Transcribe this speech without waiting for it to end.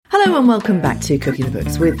Hello and welcome back to Cooking the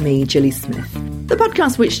Books with me, Gilly Smith, the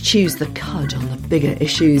podcast which chews the cud on the bigger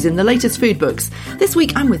issues in the latest food books. This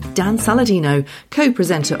week I'm with Dan Saladino,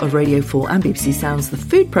 co-presenter of Radio 4 and BBC Sounds The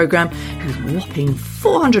Food Programme, whose whopping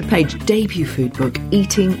 400-page debut food book,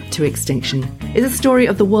 Eating to Extinction, is a story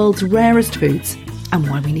of the world's rarest foods and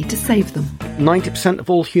why we need to save them. 90% of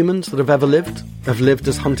all humans that have ever lived have lived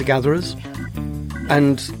as hunter-gatherers,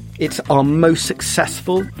 and it's our most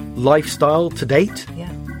successful lifestyle to date. Yeah.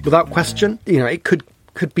 Without question, it could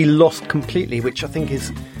be lost completely, which I think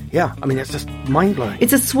is, it's just mind-blowing.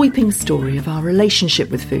 It's a sweeping story of our relationship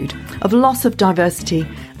with food, of loss of diversity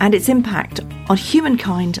and its impact on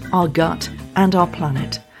humankind, our gut and our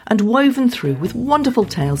planet, and woven through with wonderful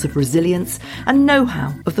tales of resilience and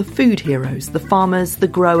know-how of the food heroes, the farmers, the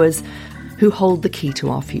growers, who hold the key to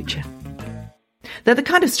our future. They're the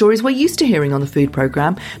kind of stories we're used to hearing on the food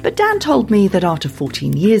programme, but Dan told me that after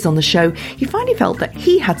 14 years on the show, he finally felt that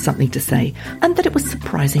he had something to say and that it was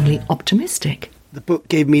surprisingly optimistic. The book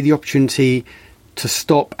gave me the opportunity to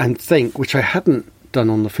stop and think, which I hadn't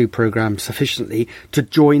done on the food programme sufficiently, to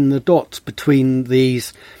join the dots between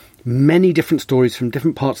these many different stories from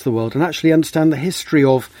different parts of the world and actually understand the history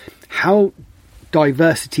of how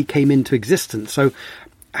diversity came into existence. So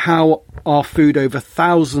how our food over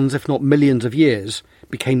thousands, if not millions of years,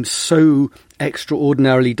 became so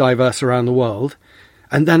extraordinarily diverse around the world.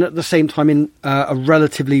 And then at the same time, in a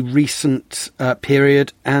relatively recent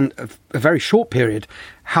period and a very short period,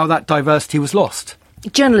 how that diversity was lost.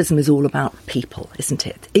 Journalism is all about people, isn't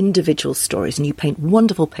it? Individual stories, and you paint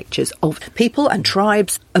wonderful pictures of people and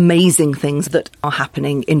tribes, amazing things that are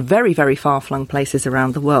happening in very, very far-flung places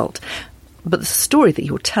around the world. But the story that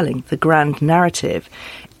you're telling, the grand narrative,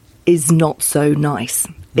 is not so nice.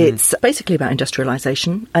 It's basically about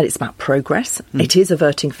industrialisation and it's about progress. It is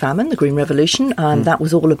averting famine, the Green Revolution, and that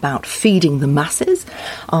was all about feeding the masses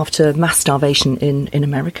after mass starvation in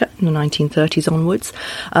America in the 1930s onwards.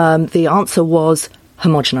 The answer was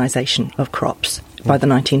homogenisation of crops by the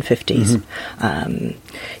 1950s.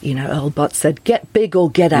 Earl Butt said, get big or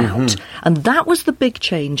get out. And that was the big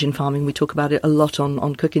change in farming. We talk about it a lot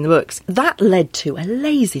on Cooking the Books. That led to a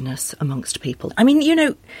laziness amongst people. I mean,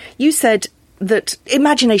 you said that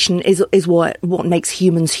imagination is what makes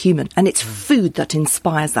humans human, and it's food that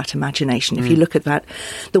inspires that imagination. If you look at that,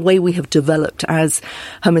 the way we have developed as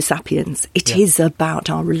Homo sapiens, it is about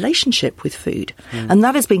our relationship with food, and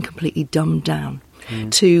that has been completely dumbed down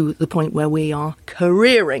to the point where we are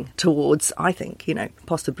careering towards, I think,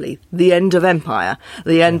 possibly the end of empire,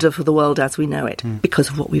 the end of the world as we know it, because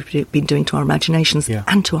of what we've been doing to our imaginations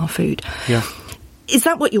and to our food. Yeah. Is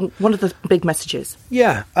that one of the big messages?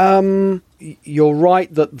 Yeah. You're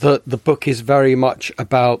right that the book is very much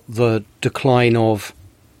about the decline of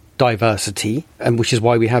diversity, and which is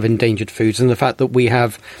why we have endangered foods, and the fact that we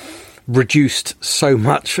have reduced so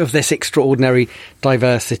much of this extraordinary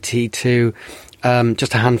diversity to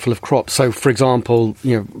just a handful of crops. So, for example,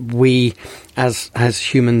 we as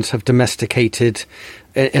humans have domesticated,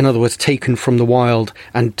 in other words, taken from the wild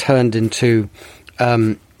and turned into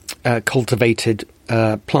cultivated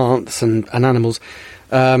plants and animals.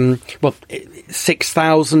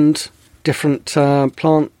 6,000 different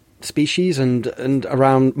plant species and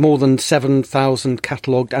around more than 7,000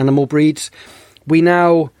 catalogued animal breeds. We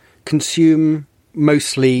now consume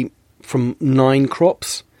mostly from 9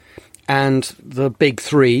 crops, and the big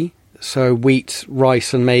 3, so wheat,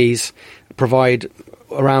 rice and maize, provide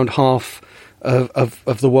around half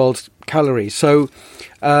of the world's calories. So,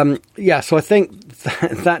 so I think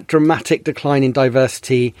that dramatic decline in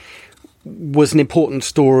diversity was an important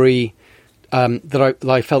story that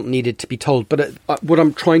I felt needed to be told. But what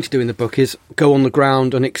I'm trying to do in the book is go on the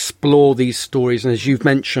ground and explore these stories. And as you've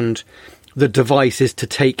mentioned, the device is to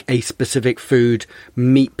take a specific food,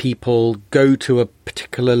 meet people, go to a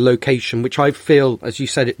particular location, which I feel, as you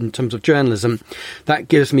said it in terms of journalism, that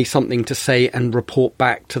gives me something to say and report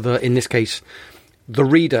back to in this case, the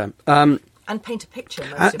reader. And paint a picture.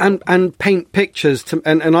 And paint pictures.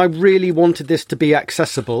 And I really wanted this to be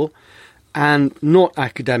accessible and not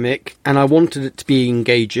academic, and I wanted it to be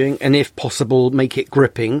engaging and, if possible, make it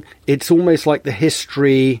gripping. It's almost like the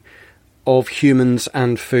history of humans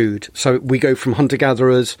and food. So we go from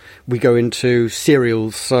hunter-gatherers, we go into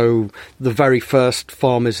cereals, so the very first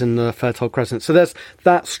farmers in the Fertile Crescent. So there's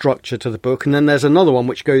that structure to the book, and then there's another one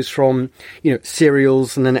which goes from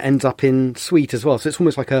cereals, and then it ends up in sweet as well. So it's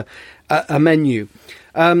almost like a menu.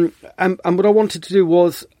 And what I wanted to do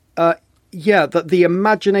was that the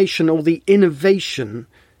imagination or the innovation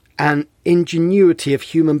and ingenuity of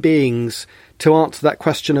human beings to answer that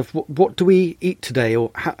question of what do we eat today,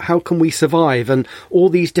 or how can we survive, and all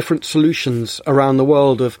these different solutions around the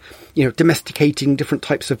world of, domesticating different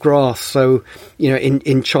types of grass. So,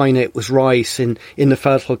 in China it was rice, in the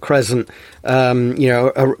Fertile Crescent,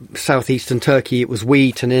 southeastern Turkey it was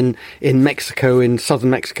wheat, and in Mexico, in southern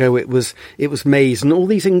Mexico it was maize, and all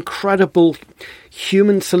these incredible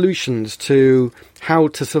human solutions to how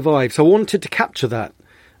to survive. So I wanted to capture that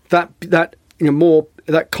more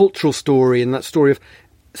that cultural story, and that story of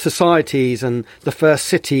societies and the first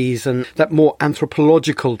cities, and that more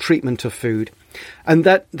anthropological treatment of food. And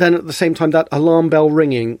that then at the same time, that alarm bell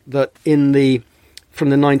ringing that from the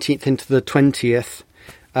 19th into the 20th,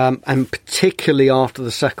 and particularly after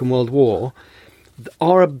the Second World War,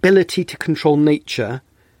 our ability to control nature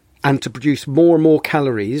and to produce more and more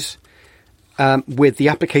calories, with the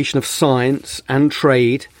application of science and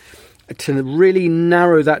trade, to really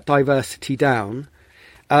narrow that diversity down.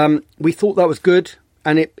 We thought that was good,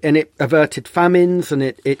 and it averted famines, and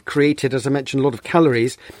it created, as I mentioned, a lot of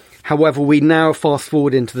calories. However, we now fast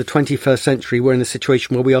forward into the 21st century. We're in a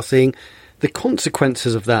situation where we are seeing the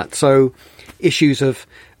consequences of that. So issues of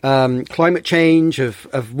climate change,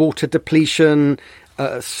 of water depletion,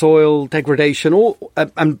 soil degradation,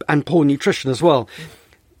 and poor nutrition as well.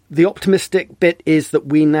 The optimistic bit is that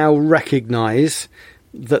we now recognise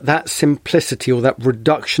that simplicity, or that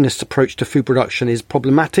reductionist approach to food production, is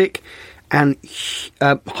problematic and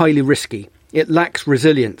highly risky. It lacks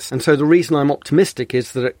resilience. And so the reason I'm optimistic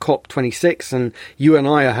is that at COP26, and you and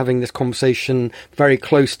I are having this conversation very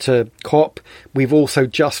close to COP, we've also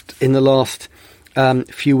just in the last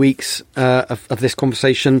few weeks of this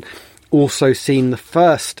conversation also seen the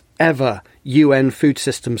first ever UN Food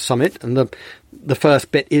Systems Summit. And the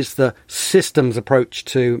first bit is the systems approach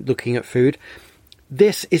to looking at food.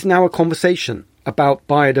 This is now a conversation about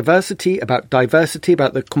biodiversity, about diversity,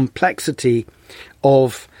 about the complexity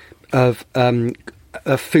of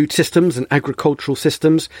food systems and agricultural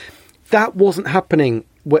systems. That wasn't happening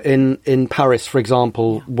in Paris, for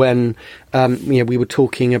example, when we were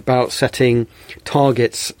talking about setting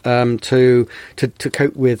targets to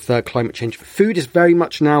cope with climate change. Food is very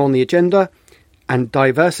much now on the agenda, and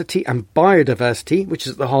diversity and biodiversity, which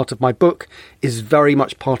is at the heart of my book, is very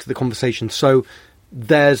much part of the conversation. So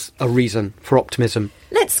there's a reason for optimism.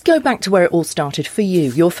 Let's go back to where it all started for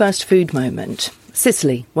you, your first food moment.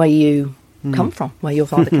 Sicily, where you come from, where your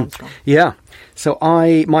father comes from. Yeah. So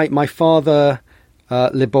my father,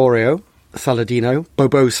 Liborio Saladino,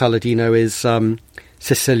 Bobo Saladino, is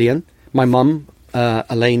Sicilian. My mum,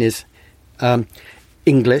 Elaine, is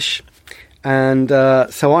English. And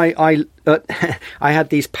so I had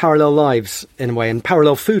these parallel lives, in a way, and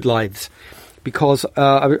parallel food lives. Because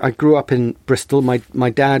I grew up in Bristol. My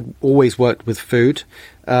dad always worked with food,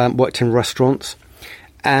 worked in restaurants.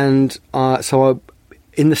 And so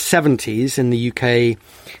in the 70s in the UK,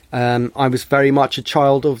 I was very much a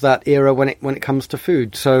child of that era when it comes to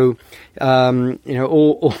food. So,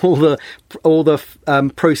 all the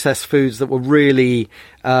processed foods that were really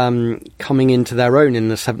coming into their own in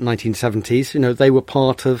the 1970s, they were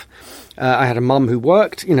part of... I had a mum who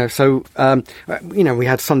worked, so, we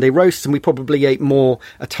had Sunday roasts, and we probably ate more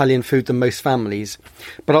Italian food than most families.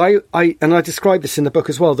 But I describe this in the book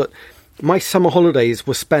as well, that my summer holidays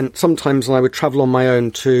were spent sometimes, and I would travel on my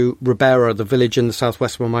own to Ribera, the village in the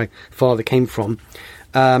southwest where my father came from.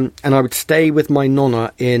 And I would stay with my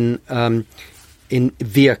nonna in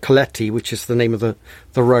Via Coletti, which is the name of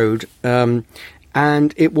the road.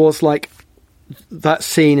 And it was like that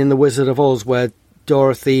scene in The Wizard of Oz where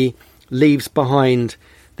Dorothy leaves behind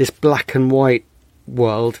this black and white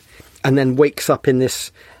world and then wakes up in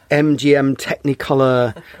this MGM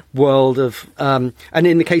Technicolor world of and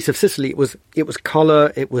in the case of Sicily it was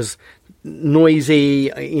colour, it was noisy,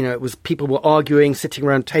 it was people were arguing, sitting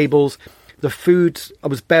around tables. The food I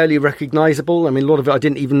was barely recognisable. I mean, a lot of it I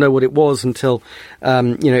didn't even know what it was until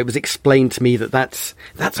it was explained to me that's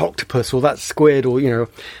octopus or that's squid or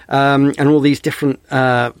and all these different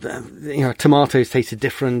tomatoes tasted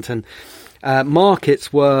different, and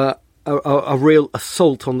markets were a real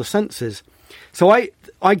assault on the senses. So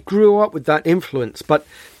I grew up with that influence, but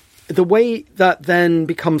the way that then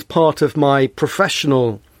becomes part of my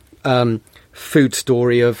professional food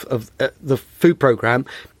story of the food programme.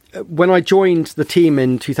 When I joined the team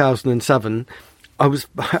in 2007,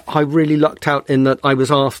 I really lucked out in that I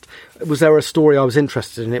was asked, was there a story I was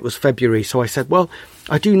interested in? It was February. So I said, well,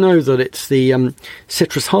 I do know that it's the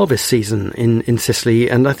citrus harvest season in Sicily.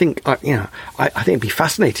 And I think, I think it'd be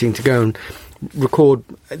fascinating to go and record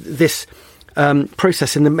this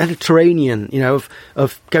process in the Mediterranean,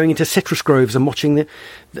 of going into citrus groves and watching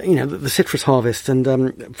the citrus harvest. And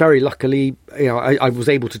very luckily, I was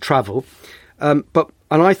able to travel. And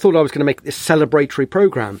I thought I was going to make this celebratory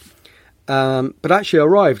program. But actually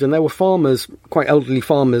arrived, and there were farmers, quite elderly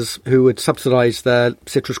farmers, who had subsidised their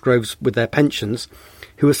citrus groves with their pensions,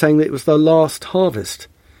 who were saying that it was their last harvest.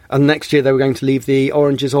 And next year they were going to leave the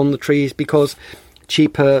oranges on the trees because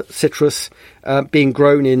cheaper citrus being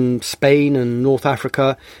grown in Spain and North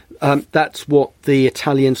Africa, that's what the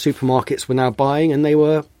Italian supermarkets were now buying, and they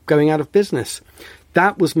were going out of business.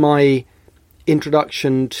 That was my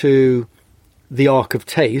introduction to the Ark of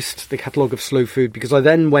Taste, the catalogue of slow food, because I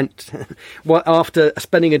then went, after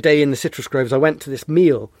spending a day in the citrus groves, I went to this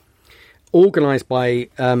meal organised by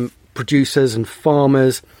producers and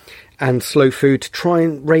farmers and slow food to try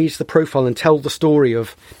and raise the profile and tell the story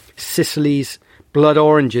of Sicily's blood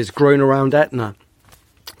oranges grown around Etna,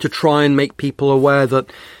 to try and make people aware that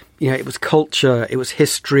it was culture, it was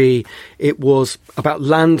history, it was about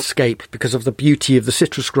landscape because of the beauty of the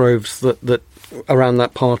citrus groves that around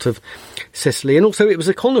that part of Sicily, and also it was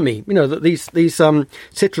economy. That these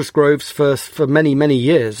citrus groves for many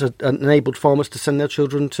years had enabled farmers to send their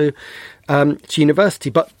children to university,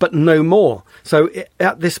 but no more. So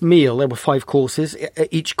at this meal there were 5 courses.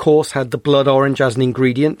 Each course had the blood orange as an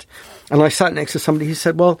ingredient, and I sat next to somebody who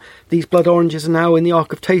said, "Well, these blood oranges are now in the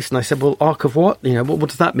Ark of Taste." And I said, "Well, Ark of what? What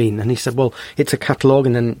does that mean?" And he said, "Well, it's a catalogue,"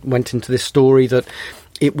 and then went into this story that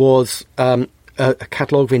it was a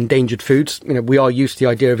catalogue of endangered foods. We are used to the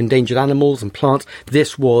idea of endangered animals and plants.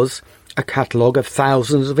 This was a catalogue of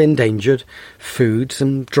thousands of endangered foods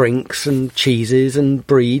and drinks and cheeses and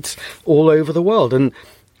breeds all over the world. And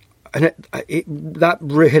that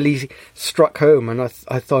really struck home, and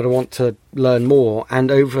I thought I want to learn more. And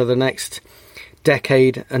over the next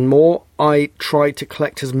decade and more, I tried to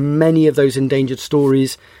collect as many of those endangered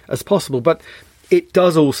stories as possible. But it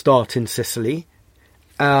does all start in Sicily.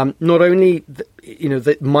 Not only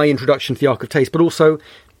my introduction to the Ark of Taste, but also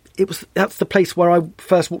that's the place where I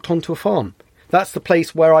first walked onto a farm. That's the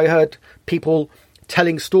place where I heard people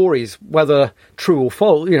telling stories, whether true or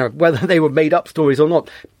false, whether they were made up stories or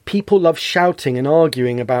not. People love shouting and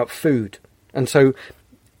arguing about food, and so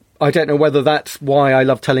I don't know whether that's why I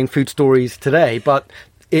love telling food stories today, but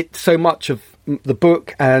it's so much of the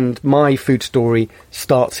book and my food story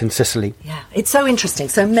starts in Sicily. Yeah, it's so interesting.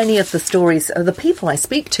 So many of the stories of the people I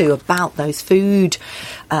speak to about those food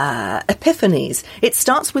epiphanies, it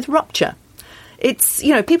starts with rupture. It's,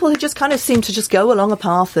 people who just kind of seem to just go along a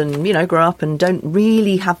path and, grow up and don't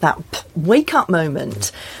really have that wake-up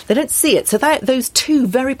moment. They don't see it. So those two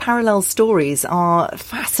very parallel stories are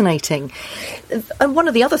fascinating. And one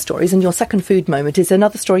of the other stories, and your second food moment, is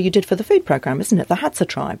another story you did for the food programme, isn't it? The Hadza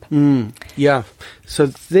tribe. Yeah. So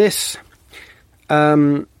this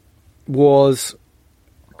was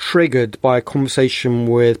triggered by a conversation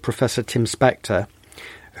with Professor Tim Spector,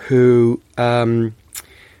 who...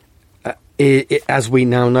 as we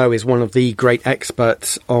now know, is one of the great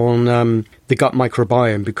experts on the gut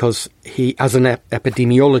microbiome, because he, as an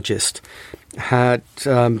epidemiologist, had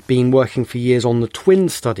been working for years on the twin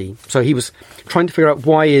study. So he was trying to figure out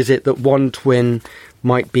why is it that one twin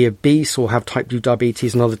might be obese or have type 2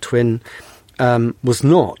 diabetes, and another twin was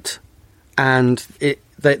not. And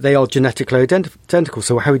they are genetically identical.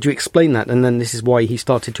 So how would you explain that? And then this is why he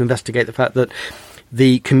started to investigate the fact that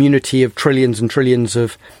the community of trillions and trillions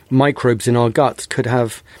of microbes in our guts could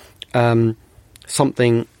have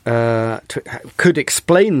something could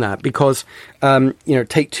explain that, because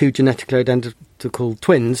take 2 genetically identical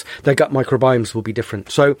twins, their gut microbiomes will be different.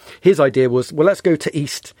 So his idea was, well, let's go to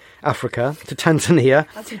East Africa, to Tanzania,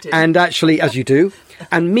 and actually, as you do,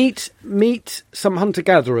 and meet some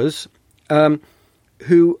hunter-gatherers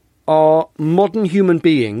who are modern human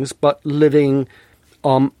beings but living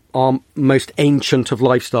on our most ancient of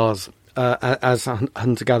lifestyles as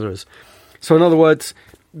hunter-gatherers. So in other words,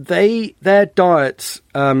 their diets,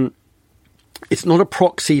 it's not a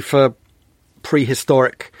proxy for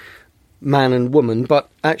prehistoric man and woman, but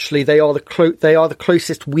actually they are the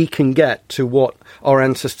closest we can get to what our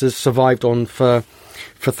ancestors survived on for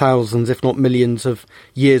thousands, if not millions of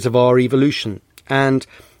years of our evolution. And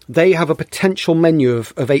they have a potential menu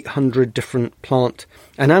of 800 different plant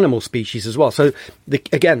and animal species as well. So, the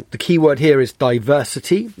key word here is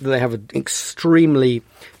diversity. They have an extremely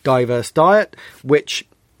diverse diet, which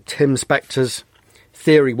Tim Spector's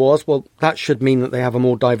theory was, well, that should mean that they have a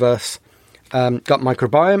more diverse gut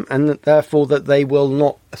microbiome, and that therefore that they will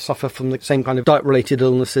not suffer from the same kind of diet-related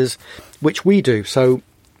illnesses which we do. So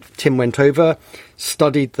Tim went over,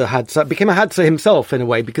 studied the Hadza, became a Hadza himself in a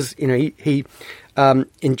way, because he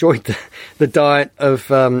enjoyed the diet of,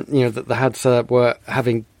 that the Hadza were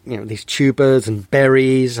having, these tubers and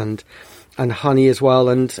berries and honey as well.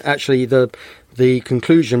 And actually the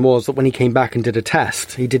conclusion was that when he came back and did a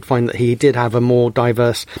test, he did find that he did have a more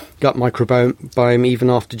diverse gut microbiome even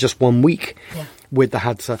after just 1 week with the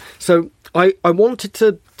Hadza. So I wanted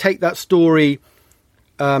to take that story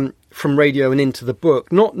from radio and into the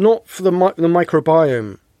book, not for the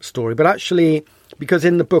microbiome story, but actually because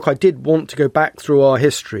in the book I did want to go back through our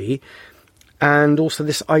history, and also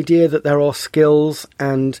this idea that there are skills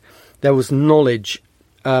and there was knowledge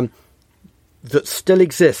that still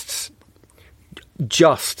exists,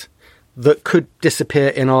 just that could disappear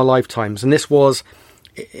in our lifetimes. And this was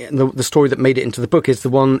the story that made it into the book, is the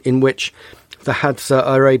one in which the Hadza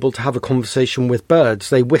are able to have a conversation with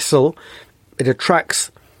birds. They whistle. It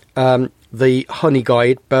attracts the honey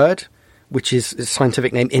guide bird, which is its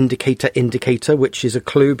scientific name, indicator, which is a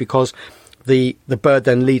clue because the bird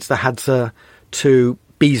then leads the Hadza to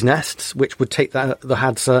bees' nests, which would take the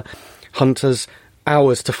Hadza hunters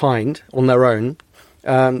hours to find on their own.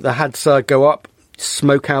 The Hadza go up,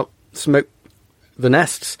 smoke the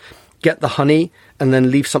nests, get the honey, and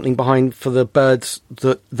then leave something behind for the birds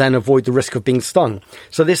that then avoid the risk of being stung.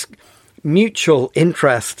 So this mutual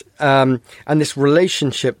interest and this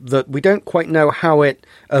relationship that we don't quite know how it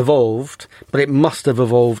evolved, but it must have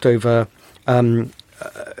evolved over,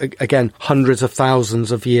 again, hundreds of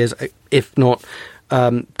thousands of years, if not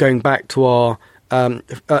going back to our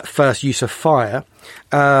first use of fire,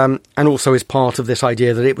 and also is part of this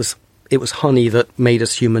idea that it was honey that made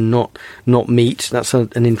us human, not meat. That's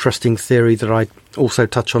an interesting theory that I also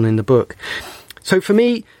touch on in the book. So for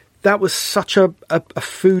me, that was such a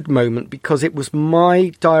food moment, because it was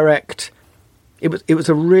my direct. It was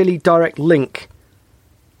a really direct link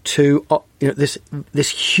to this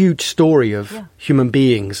huge story of human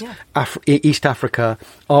beings, East Africa,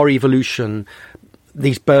 our evolution,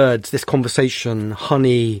 these birds, this conversation,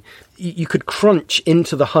 honey. You could crunch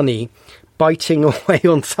into the honey, biting away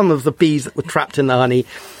on some of the bees that were trapped in the honey,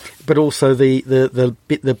 but also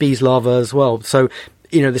the bees' larvae as well. So,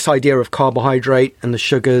 this idea of carbohydrate and the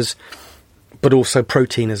sugars, but also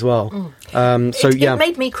protein as well. It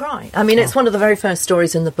made me cry. I mean, it's one of the very first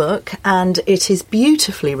stories in the book, and it is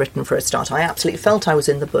beautifully written for a start. I absolutely felt I was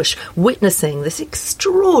in the bush witnessing this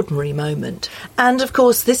extraordinary moment. And of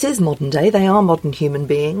course, this is modern day. They are modern human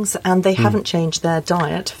beings, and they haven't changed their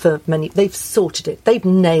diet for many. They've sorted it. They've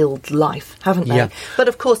nailed life, haven't they? Yeah. But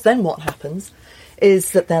of course, then what happens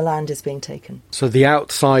is that their land is being taken. So the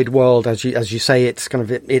outside world, as you say,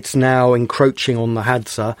 it's now encroaching on the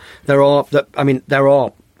Hadza. There are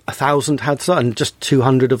 1,000 Hadza, and just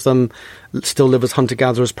 200 of them still live as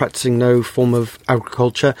hunter-gatherers, practicing no form of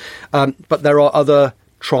agriculture. But there are other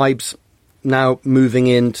tribes now moving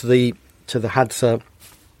into the Hadza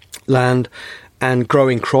land and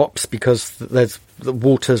growing crops, because the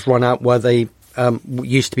water's run out where they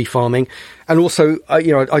used to be farming. And also,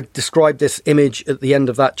 I described this image at the end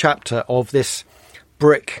of that chapter of this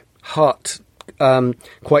brick hut,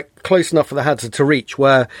 quite close enough for the Hadza to reach,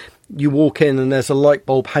 where you walk in and there's a light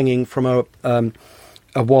bulb hanging from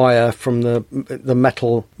a wire from the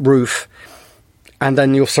metal roof, and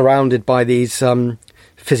then you're surrounded by these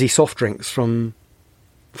fizzy soft drinks from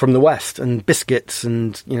the West, and biscuits,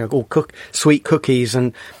 and all sweet cookies,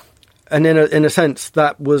 and in a sense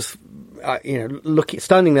that was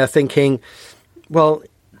standing there thinking, well,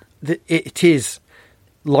 it is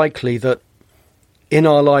likely that in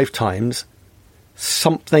our lifetimes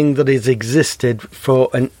something that has existed for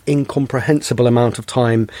an incomprehensible amount of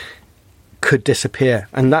time could disappear.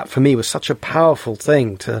 And that for me was such a powerful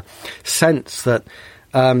thing to sense that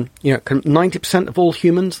 90% of all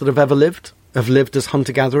humans that have ever lived have lived as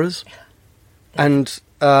hunter-gatherers, and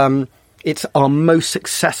it's our most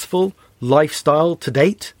successful lifestyle to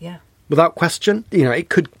date, without question. It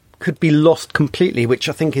could be lost completely, which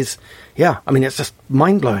I think is, it's just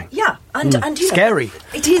mind-blowing. Yeah, and scary.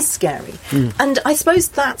 It is scary. And I suppose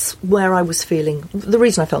that's where I was feeling, the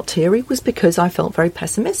reason I felt teary was because I felt very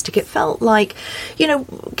pessimistic. It felt like,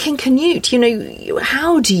 King Canute,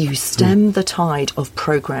 how do you stem the tide of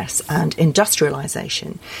progress and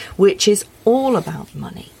industrialisation, which is all about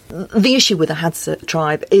money? The issue with the Hadza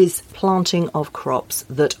tribe is planting of crops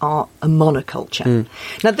that are a monoculture.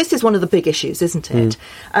 Now, this is one of the big issues, isn't it?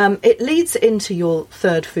 It leads into your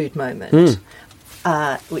third food moment,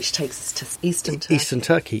 which takes us to Eastern Turkey. Eastern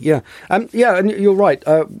Turkey, yeah. And you're right.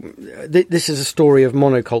 This is a story of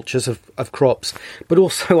monocultures of crops, but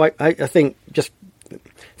also I think, just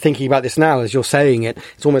thinking about this now as you're saying it,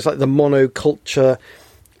 it's almost like the monoculture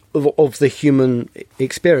of the human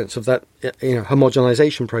experience of that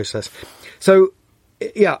homogenization process. So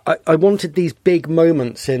I wanted these big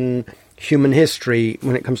moments in human history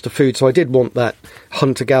when it comes to food. So I did want that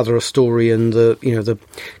hunter-gatherer story and the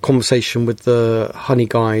conversation with the honey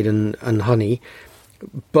guide and honey.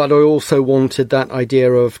 But I also wanted that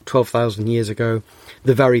idea of 12,000 years ago,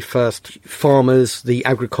 the very first farmers, the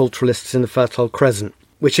agriculturalists in the Fertile Crescent,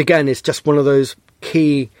 which again is just one of those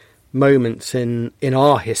key moments in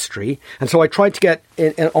our history. And so I tried to get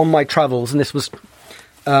on my travels, and this was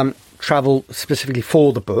travel specifically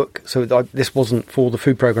for the book, so this wasn't for the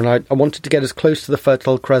food programme. I wanted to get as close to the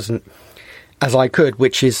Fertile Crescent as I could,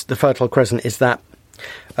 which is the Fertile Crescent is that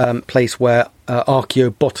place where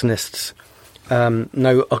archaeobotanists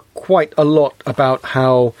know quite a lot about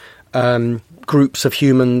how groups of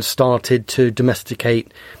humans started to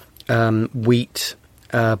domesticate wheat,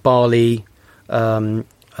 barley,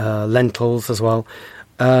 lentils as well.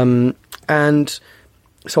 And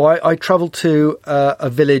so I travelled to a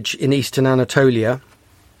village in eastern Anatolia.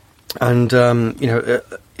 And,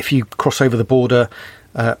 if you cross over the border,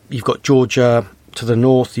 you've got Georgia to the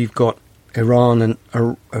north, you've got Iran and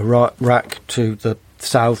Iraq to the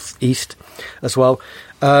southeast as well.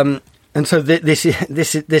 And so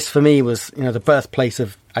this for me was, the birthplace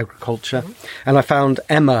of agriculture. Mm-hmm. And I found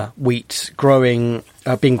Emma wheat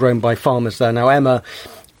being grown by farmers there. Now, Emma,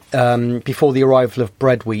 before the arrival of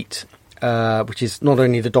bread wheat, which is not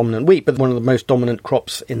only the dominant wheat, but one of the most dominant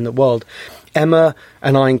crops in the world, Emma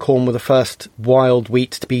and einkorn were the first wild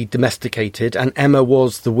wheat to be domesticated. And Emma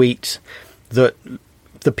was the wheat that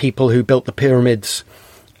the people who built the pyramids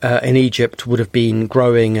in Egypt would have been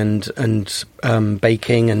growing and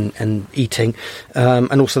baking and eating,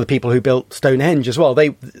 and also the people who built Stonehenge as well.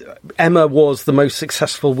 Emma was the most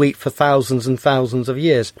successful wheat for thousands and thousands of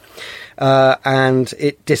years, and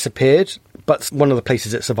it disappeared. But one of the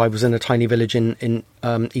places it survived was in a tiny village in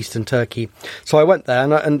eastern Turkey. So I went there,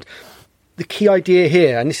 and the key idea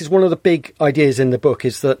here, and this is one of the big ideas in the book,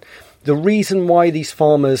 is that the reason why these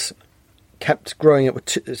farmers kept growing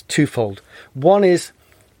it is twofold. One is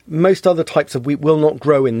most other types of wheat will not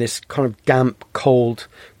grow in this kind of damp, cold,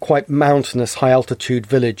 quite mountainous, high-altitude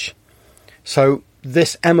village. So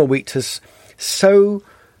this Emma wheat has so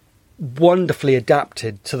wonderfully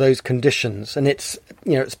adapted to those conditions, and it's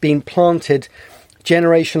been planted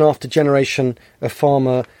generation after generation of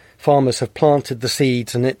farmers have planted the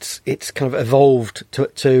seeds, and it's kind of evolved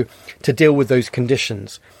to deal with those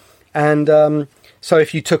conditions. And so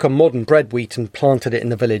if you took a modern bread wheat and planted it in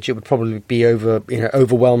the village, it would probably be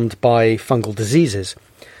overwhelmed by fungal diseases.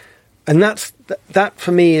 And that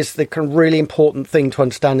for me is the kind of really important thing to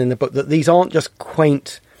understand in the book, that these aren't just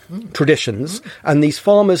quaint traditions, and these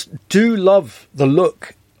farmers do love the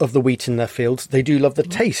look of the wheat in their fields. They do love the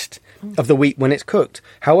taste of the wheat when it's cooked.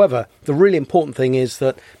 However, the really important thing is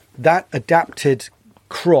that adapted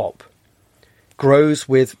crop grows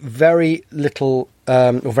with very little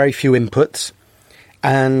or very few inputs.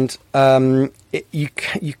 And once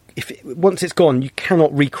it's gone, you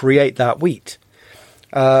cannot recreate that wheat.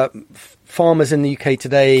 Farmers in the UK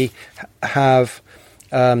today have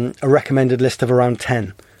a recommended list of around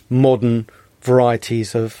 10 modern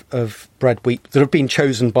varieties of bread wheat that have been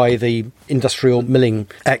chosen by the industrial milling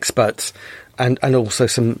experts and also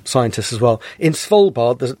some scientists as well. In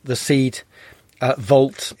Svalbard, the seed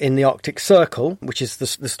vault in the Arctic Circle, which is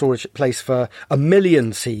the storage place for 1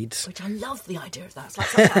 million seeds. Which I love the idea of that.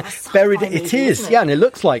 It's like a buried. It is, yeah, and it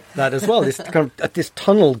looks like that as well. This kind of this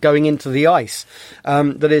tunnel going into the ice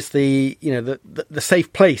that is the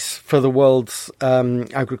safe place for the world's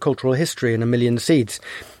agricultural history and 1 million seeds.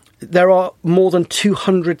 There are more than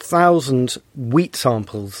 200,000 wheat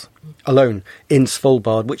samples alone in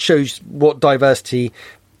Svalbard, which shows what diversity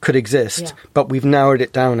could exist, but we've narrowed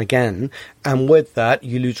it down again. And with that,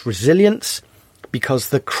 you lose resilience because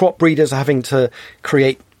the crop breeders are having to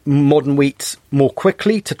create modern wheats more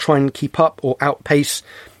quickly to try and keep up or outpace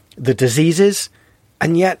the diseases.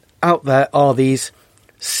 And yet out there are these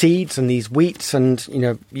seeds and these wheats, and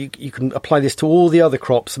you can apply this to all the other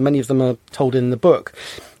crops. Many of them are told in the book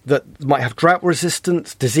that might have drought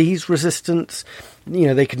resistance, disease resistance.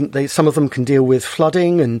 Some of them can deal with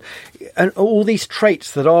flooding and all these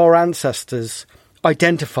traits that our ancestors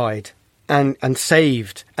identified and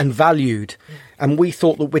saved and valued. And we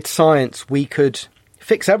thought that with science we could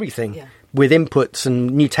fix everything with inputs and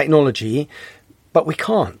new technology, but we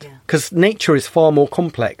can't, because nature is far more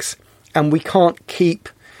complex, and we can't keep,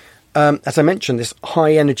 as I mentioned, this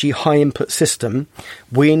high energy, high input system.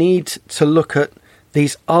 We need to look at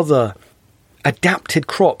these other adapted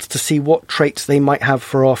crops to see what traits they might have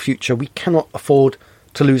for our future. We cannot afford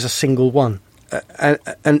to lose a single one.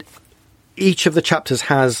 And each of the chapters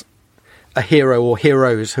has a hero or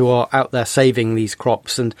heroes who are out there saving these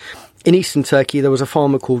crops. And in eastern Turkey, there was a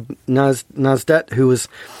farmer called Nazdet who was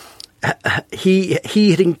he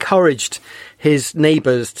had encouraged his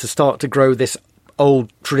neighbours to start to grow this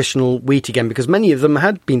old traditional wheat again, because many of them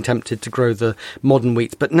had been tempted to grow the modern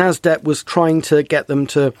wheat. But Nazdet was trying to get them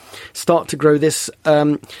to start to grow this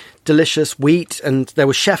delicious wheat, and there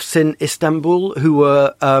were chefs in Istanbul who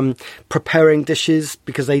were preparing dishes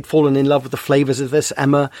because they'd fallen in love with the flavours of this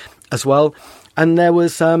emmer as well. And there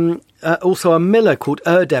was also a miller called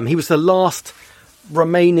Erdem. He was the last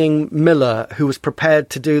remaining miller who was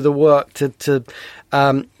prepared to do the work to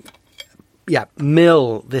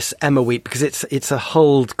mill this emmer wheat, because it's a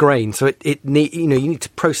hulled grain, so you need to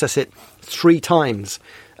process it 3 times,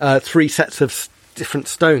 3 sets of different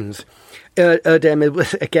stones.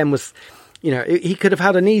 Erdem again was, he could have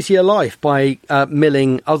had an easier life by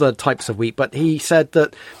milling other types of wheat, but he said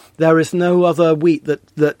that there is no other wheat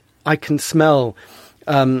that I can smell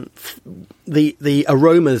the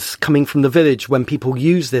aromas coming from the village when people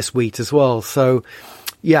use this wheat as well. So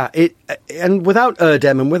yeah, and without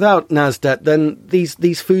Erdem and without Nazdet, then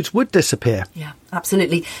these foods would disappear. Yeah,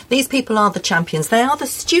 absolutely. These people are the champions. They are the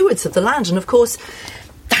stewards of the land, and of course,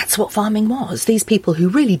 that's what farming was. These people who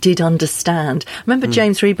really did understand. I remember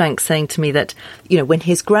James Rebanks saying to me that, when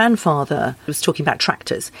his grandfather was talking about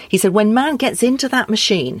tractors, he said, when man gets into that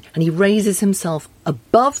machine and he raises himself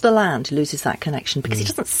above the land, he loses that connection because he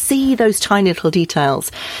doesn't see those tiny little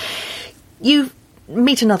details. You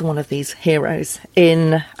meet another one of these heroes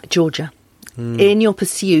in Georgia. In your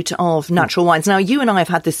pursuit of natural wines. Now, you and I have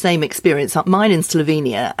had the same experience, mine in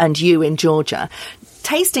Slovenia and you in Georgia.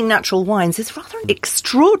 Tasting natural wines is rather an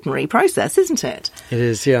extraordinary process, isn't it? It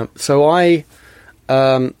is, yeah. So I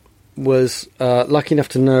was lucky enough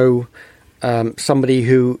to know somebody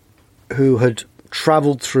who had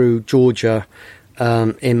travelled through Georgia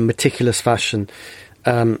in meticulous fashion,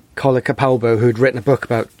 Carla Capalbo, who had written a book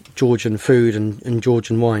about Georgian food and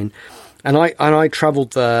Georgian wine. And I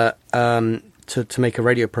travelled there to make a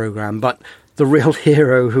radio programme, but the real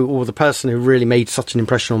hero or the person who really made such an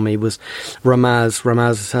impression on me was Ramaz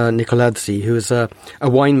Nikoladze, who is a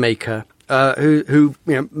winemaker who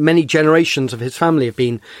many generations of his family have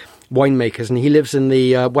been winemakers, and he lives in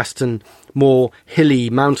the western, more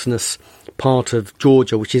hilly, mountainous part of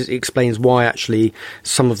Georgia, which explains why actually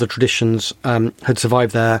some of the traditions had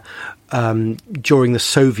survived there during the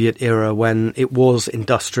Soviet era when it was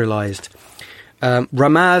industrialized.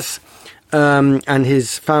 Ramaz and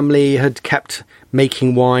his family had kept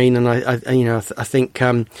making wine, and I think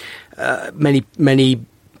many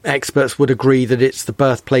experts would agree that it's the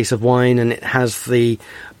birthplace of wine, and it has the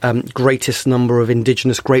greatest number of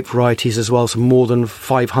indigenous grape varieties as well, so more than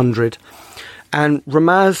 500. And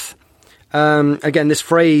Ramaz, again, this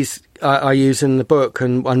phrase I use in the book,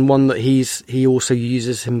 and one that he also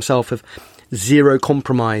uses himself, of zero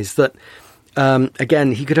compromise, that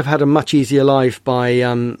again, he could have had a much easier life by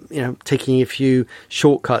taking a few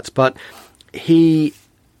shortcuts, but his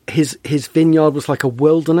vineyard was like a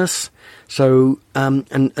wilderness, so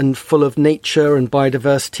and full of nature and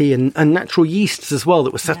biodiversity and natural yeasts as well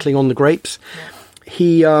that were settling on the grapes. Yeah.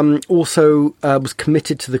 He also was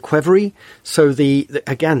committed to the Qvevri, so the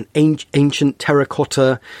again ancient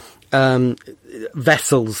terracotta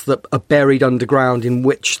vessels that are buried underground, in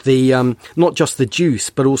which the not just the juice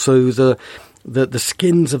but also the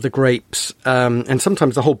skins of the grapes, and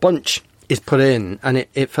sometimes the whole bunch is put in, and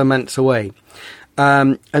it ferments away,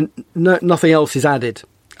 and nothing else is added.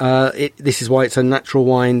 This is why it's a natural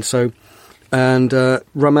wine. So, and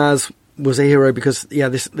Ramaz was a hero because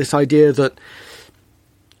this idea that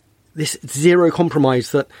this zero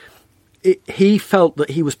compromise, that he felt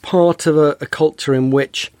that he was part of a culture in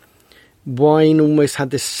which wine almost had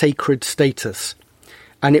this sacred status,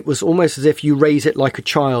 and it was almost as if you raise it like a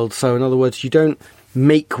child. So in other words, you don't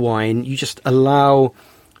make wine, you just allow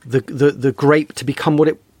the grape to become what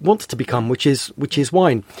it wants to become, which is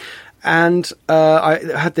wine. And I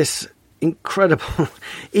had this incredible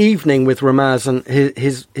evening with Ramaz, and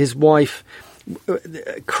his wife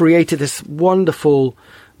created this wonderful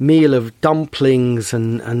meal of dumplings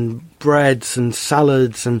and breads and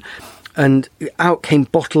salads, and out came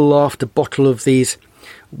bottle after bottle of these.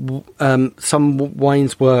 Some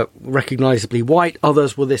wines were recognisably white,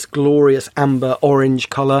 others were this glorious amber orange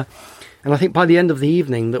colour, and I think by the end of the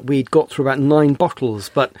evening that we'd got through about 9 bottles,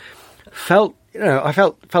 but I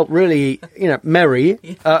felt really merry.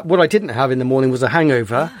 What I didn't have in the morning was a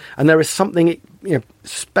hangover, and there is something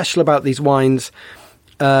special about these wines,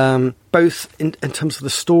 both in terms of the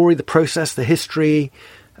story, the process, the history,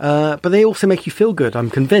 but they also make you feel good, I'm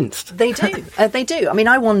convinced. They do. They do. I mean,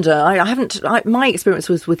 I wonder, my experience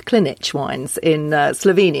was with Klinich wines in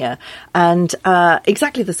Slovenia, and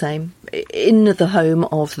exactly the same. In the home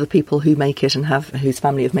of the people who make it and whose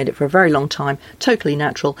family have made it for a very long time, totally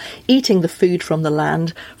natural, eating the food from the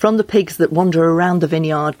land, from the pigs that wander around the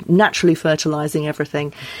vineyard, naturally fertilising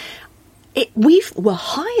everything. We were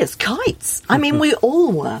high as kites. I mean, we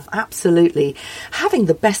all were, absolutely, having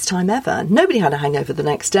the best time ever. Nobody had a hangover the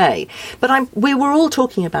next day. But we were all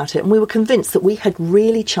talking about it, and we were convinced that we had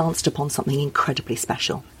really chanced upon something incredibly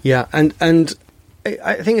special. Yeah, and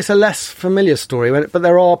I think it's a less familiar story, but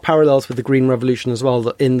there are parallels with the Green Revolution as well,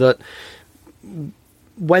 in that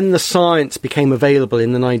when the science became available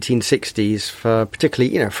in the 1960s, for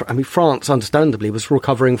particularly, France, understandably, was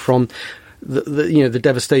recovering from the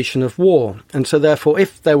devastation of war, and so therefore,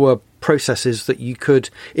 if there were processes that you could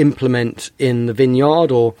implement in the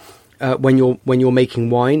vineyard or when you're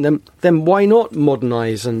making wine, then why not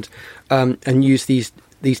modernise and use these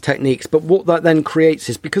techniques? But what that then creates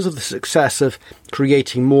is, because of the success of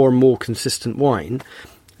creating more and more consistent wine,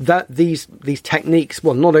 that these techniques,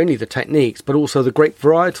 well, not only the techniques, but also the grape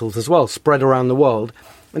varietals as well, spread around the world.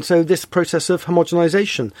 And so this process of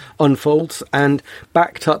homogenization unfolds, and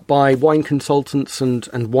backed up by wine consultants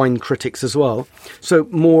and wine critics as well. So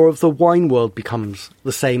more of the wine world becomes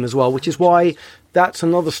the same as well, which is why that's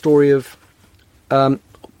another story of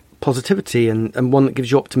positivity and one that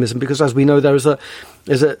gives you optimism, because as we know, there's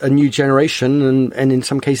a new generation and in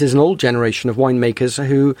some cases an old generation of winemakers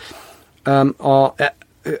who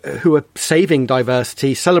are saving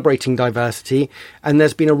diversity, celebrating diversity, and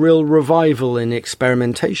there's been a real revival in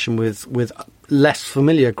experimentation with less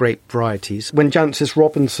familiar grape varieties. When Jancis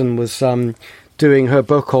Robinson was doing her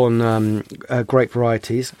book on grape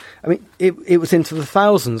varieties, I mean, it was into the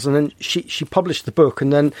thousands, and then she published the book,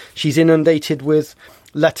 and then she's inundated with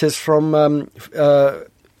letters from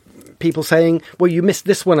people saying, well, you missed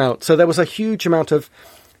this one out. So there was a huge amount of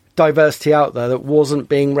diversity out there that wasn't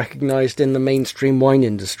being recognised in the mainstream wine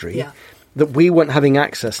industry, that we weren't having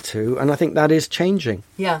access to, and I think that is changing.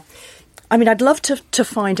 Yeah. I mean, I'd love to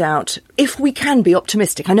find out if we can be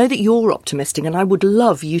optimistic. I know that you're optimistic, and I would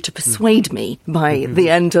love you to persuade me by the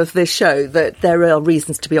end of this show that there are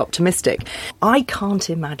reasons to be optimistic. I can't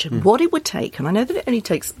imagine what it would take, and I know that it only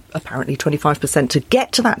takes apparently 25% to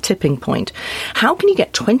get to that tipping point. How can you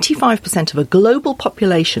get 25% of a global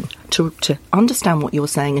population to understand what you're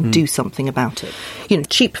saying and do something about it?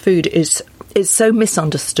 Cheap food is so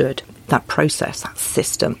misunderstood. That process, that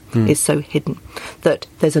system is so hidden that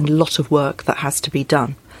there's a lot of work that has to be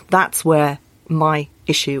done. That's where my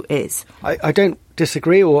issue is. I don't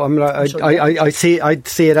disagree, or I see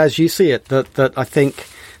it as you see it, that I think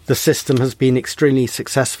the system has been extremely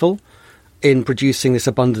successful in producing this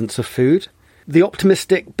abundance of food. The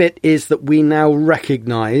optimistic bit is that we now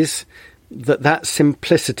recognise that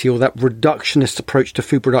simplicity or that reductionist approach to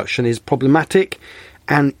food production is problematic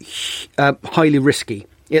and highly risky.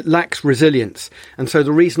 It lacks resilience. And so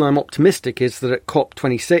the reason I'm optimistic is that at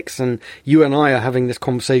COP26, and you and I are having this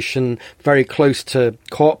conversation very close to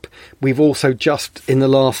COP, we've also just in the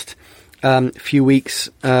last few weeks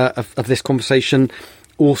of this conversation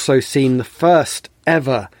also seen the first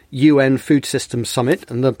ever UN Food Systems Summit.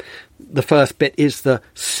 And the first bit is the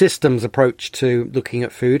systems approach to looking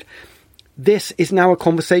at food. This is now a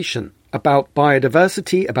conversation about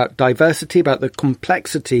biodiversity, about diversity, about the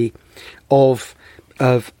complexity of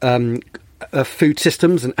food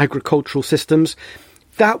systems and agricultural systems.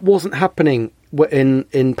 That wasn't happening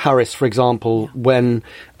in Paris, for example, when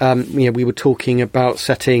we were talking about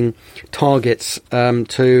setting targets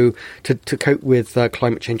to cope with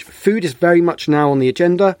climate change. Food is very much now on the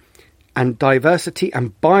agenda, and diversity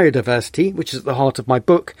and biodiversity, which is at the heart of my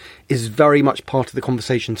book, is very much part of the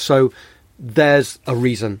conversation. So there's a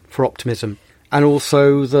reason for optimism, and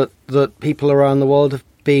also that people around the world have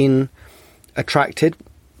been attracted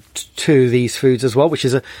to these foods as well, which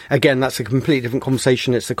is that's a completely different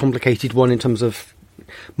conversation. It's a complicated one in terms of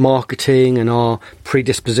marketing and our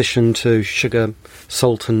predisposition to sugar,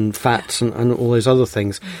 salt and fats and all those other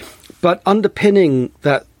things. But underpinning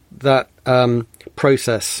that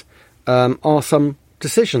process are some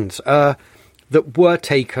decisions that were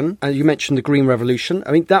taken. And you mentioned the Green Revolution.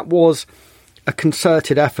 I mean, that was a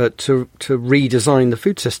concerted effort to redesign the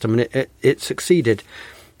food system, and it succeeded.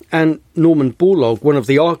 And Norman Borlaug, one of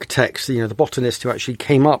the architects, the botanist who actually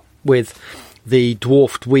came up with the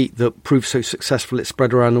dwarfed wheat that proved so successful it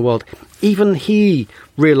spread around the world, even he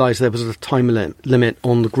realised there was a time limit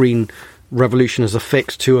on the Green Revolution as a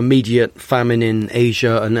fix to immediate famine in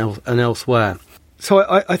Asia and elsewhere. So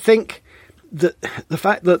I think that the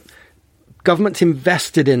fact that governments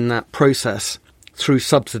invested in that process through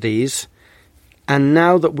subsidies, and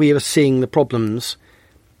now that we are seeing the problems,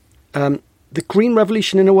 the green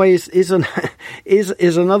revolution, in a way,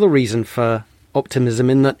 is another reason for optimism,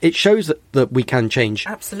 in that it shows that we can change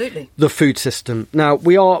the food system. Now,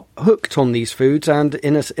 we are hooked on these foods, and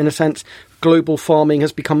in a sense, global farming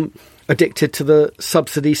has become addicted to the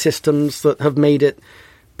subsidy systems that have made it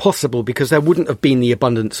possible, because there wouldn't have been the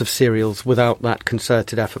abundance of cereals without that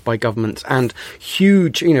concerted effort by governments and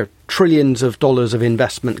huge, trillions of dollars of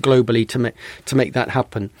investment globally to make that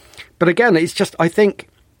happen. But again, it's just, I think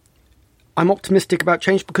I'm optimistic about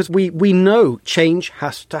change because we know change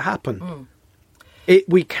has to happen.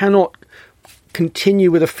 We cannot continue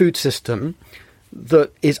with a food system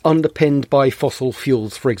that is underpinned by fossil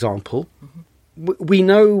fuels, for example. We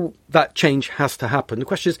know that change has to happen. The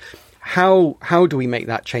question is, how do we make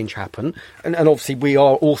that change happen? And obviously we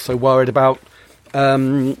are also worried about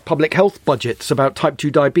public health budgets, about type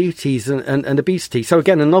 2 diabetes and obesity. So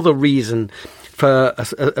again, another reason for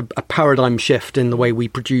a paradigm shift in the way we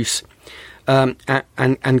produce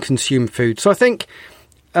and consume food. So I think,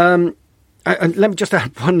 and let me just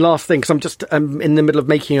add one last thing, because I'm just in the middle of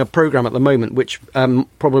making a programme at the moment, which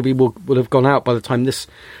probably will have gone out by the time this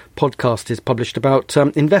podcast is published, about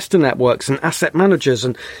investor networks and asset managers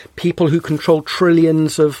and people who control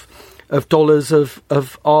trillions of dollars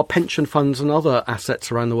of our pension funds and other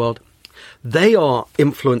assets around the world. They are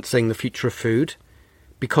influencing the future of food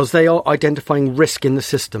because they are identifying risk in the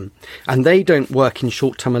system, and they don't work in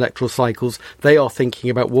short-term electoral cycles. They are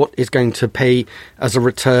thinking about what is going to pay as a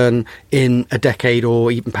return in a decade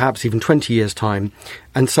or perhaps even 20 years' time.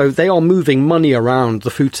 And so they are moving money around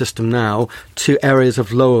the food system now to areas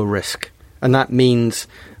of lower risk. And that means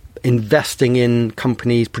investing in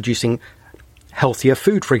companies producing healthier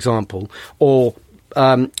food, for example, or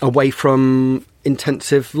away from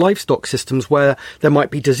intensive livestock systems where there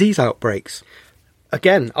might be disease outbreaks.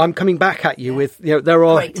 Again, I'm coming back at you with, there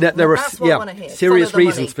are serious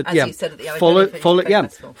reasons, but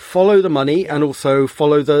follow the money and also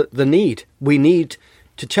follow the need. We need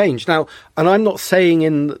to change now. And I'm not saying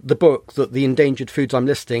in the book that the endangered foods I'm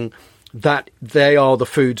listing, that they are the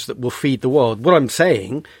foods that will feed the world. What I'm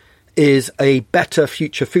saying is a better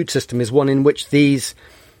future food system is one in which these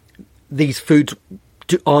foods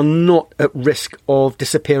are not at risk of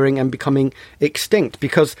disappearing and becoming extinct,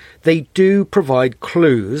 because they do provide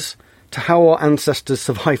clues to how our ancestors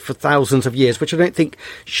survived for thousands of years, which I don't think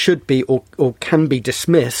should be or can be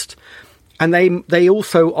dismissed. And they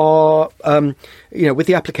also are, with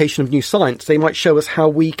the application of new science, they might show us how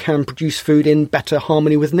we can produce food in better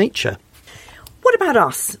harmony with nature. What about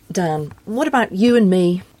us, Dan? What about you and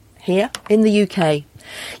me here in the UK?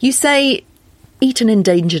 You say, eat an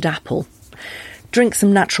endangered apple. Drink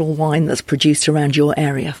some natural wine that's produced around your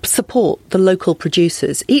area. Support the local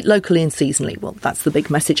producers. Eat locally and seasonally. Well, that's the big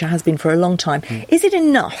message. It has been for a long time. Is it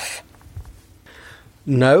enough?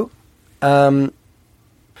 No. I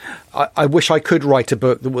wish I could write a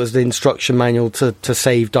book that was the instruction manual to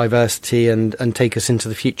save diversity and take us into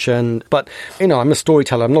the future. But, I'm a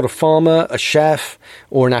storyteller. I'm not a farmer, a chef,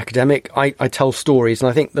 or an academic. I tell stories. And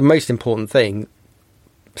I think the most important thing,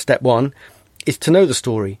 step one, is to know the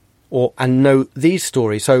story. And know these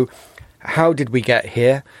stories. So how did we get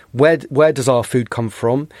here? Where does our food come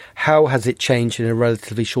from? How has it changed in a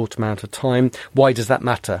relatively short amount of time? Why does that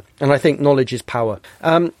matter? And I think knowledge is power.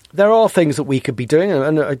 There are things that we could be doing,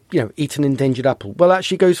 and eat an endangered apple. Well,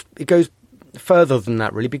 actually, it goes further than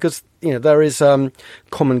that, really, because there is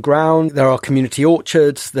common ground. There are community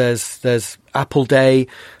orchards. There's Apple Day,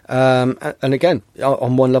 and again,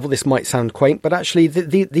 on one level, this might sound quaint, but actually,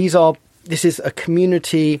 this is a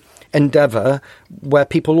community endeavour where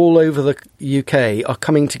people all over the UK are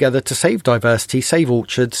coming together to save diversity, save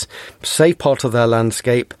orchards, save part of their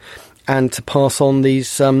landscape, and to pass on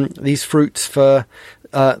these fruits for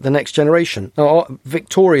the next generation. Now,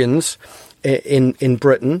 Victorians in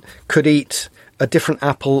Britain could eat a different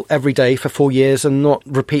apple every day for 4 years and not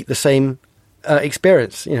repeat the same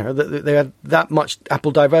experience. They had that much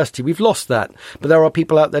apple diversity. We've lost that, but there are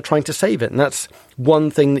people out there trying to save it, and that's one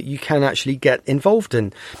thing that you can actually get involved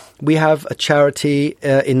in. We have a charity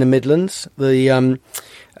in the Midlands, the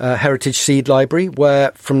Heritage Seed Library,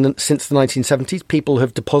 where since the 1970s, people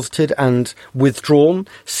have deposited and withdrawn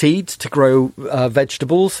seeds to grow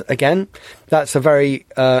vegetables. Again, that's a very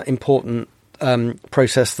important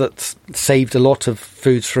process that's saved a lot of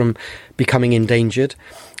foods from becoming endangered.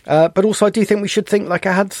 But also, I do think we should think like a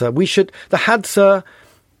Hadza. The Hadza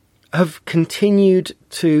have continued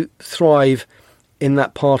to thrive in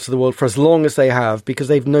that part of the world for as long as they have, because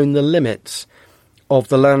they've known the limits of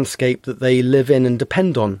the landscape that they live in and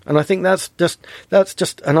depend on. And I think that's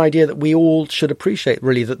just an idea that we all should appreciate,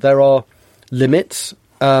 really, that there are limits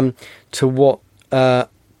to what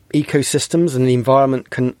ecosystems and the environment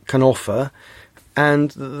can offer,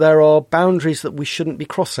 and there are boundaries that we shouldn't be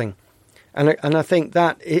crossing. And I think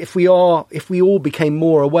that if we all became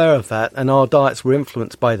more aware of that and our diets were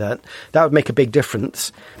influenced by that, that would make a big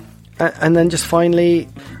difference. And then just finally,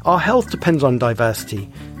 our health depends on diversity.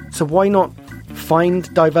 So why not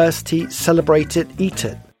find diversity, celebrate it, eat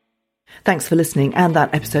it? Thanks for listening, and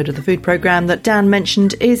that episode of the food programme that Dan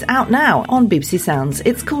mentioned is out now on BBC Sounds.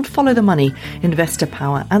 It's called Follow the Money, Investor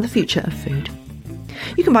Power and the Future of Food.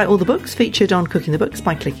 You can buy all the books featured on Cooking the Books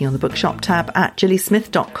by clicking on the bookshop tab at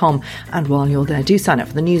gillysmith.com. And while you're there, do sign up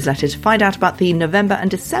for the newsletter to find out about the November and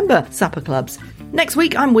December supper clubs. Next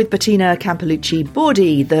week, I'm with Bettina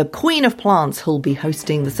Campolucci-Bordi, the Queen of Plants, who'll be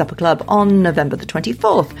hosting the supper club on November the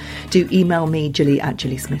 24th. Do email me,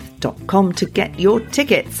 gilly@gillysmith.com, to get your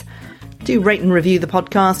tickets. Do rate and review the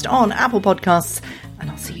podcast on Apple Podcasts, and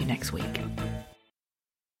I'll see you next week.